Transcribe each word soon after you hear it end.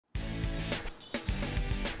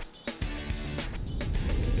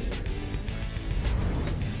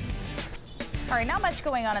All right, not much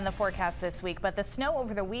going on in the forecast this week, but the snow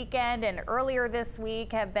over the weekend and earlier this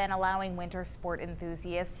week have been allowing winter sport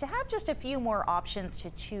enthusiasts to have just a few more options to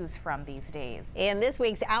choose from these days. In this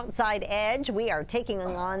week's Outside Edge, we are taking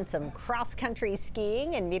on some cross-country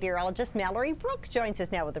skiing, and meteorologist Mallory Brook joins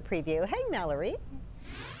us now with a preview. Hey, Mallory.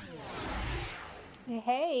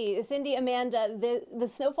 Hey, Cindy, Amanda, the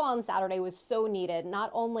snowfall on Saturday was so needed, not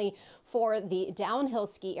only for the downhill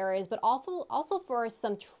ski areas, but also for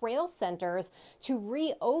some trail centers to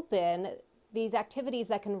reopen these activities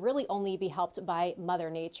that can really only be helped by Mother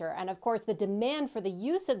Nature. And of course, the demand for the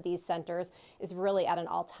use of these centers is really at an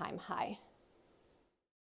all-time high.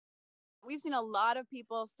 We've seen a lot of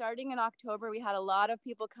people starting in October. We had a lot of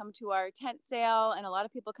people come to our tent sale and a lot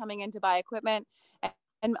of people coming in to buy equipment.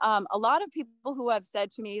 And a lot of people who have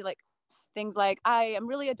said to me things like, I am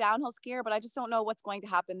really a downhill skier, but I just don't know what's going to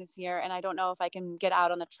happen this year. And I don't know if I can get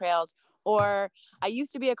out on the trails. Or I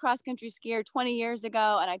used to be a cross country skier 20 years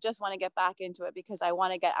ago, and I just want to get back into it because I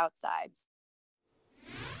want to get outside.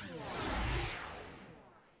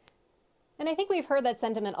 And I think we've heard that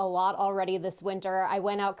sentiment a lot already this winter. I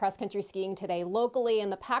went out cross-country skiing today locally,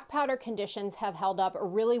 and the pack powder conditions have held up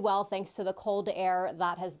really well thanks to the cold air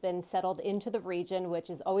that has been settled into the region, which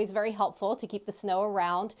is always very helpful to keep the snow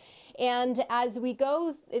around. And as we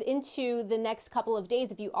go into the next couple of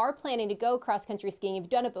days, if you are planning to go cross-country skiing, you've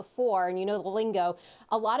done it before and you know the lingo,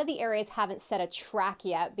 a lot of the areas haven't set a track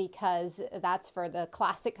yet because that's for the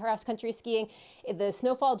classic cross-country skiing. The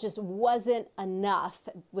snowfall just wasn't enough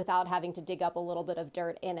without having to dig up a little bit of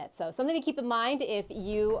dirt in it. So something to keep in mind if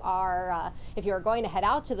you are going to head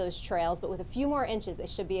out to those trails, but with a few more inches, they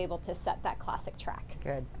should be able to set that classic track.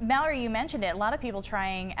 Good. Mallory, you mentioned it. A lot of people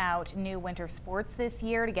trying out new winter sports this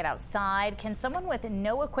year to get outside. Can someone with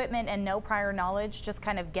no equipment and no prior knowledge just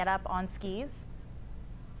kind of get up on skis?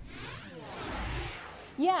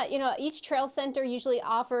 Yeah, you know, each trail center usually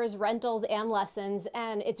offers rentals and lessons,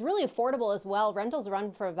 and it's really affordable as well. Rentals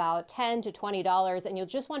run for about $10 to $20, and you'll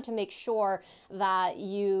just want to make sure that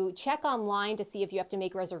you check online to see if you have to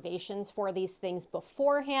make reservations for these things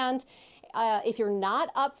beforehand. If you're not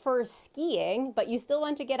up for skiing, but you still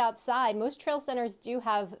want to get outside, most trail centers do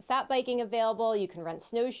have fat biking available. You can rent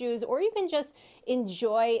snowshoes, or you can just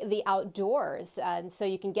enjoy the outdoors. And so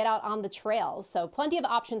you can get out on the trails. So plenty of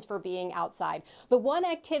options for being outside. The one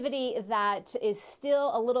activity that is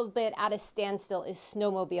still a little bit at a standstill is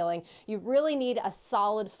snowmobiling. You really need a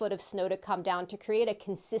solid foot of snow to come down to create a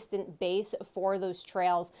consistent base for those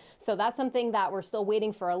trails. So that's something that we're still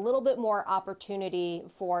waiting for a little bit more opportunity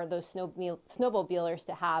for those snowmobilers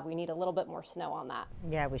to have. We need a little bit more snow on that.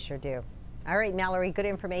 Yeah, we sure do. All right, Mallory, good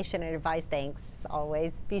information and advice. Thanks.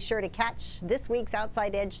 Always be sure to catch this week's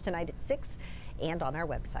Outside Edge tonight at 6 and on our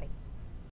website.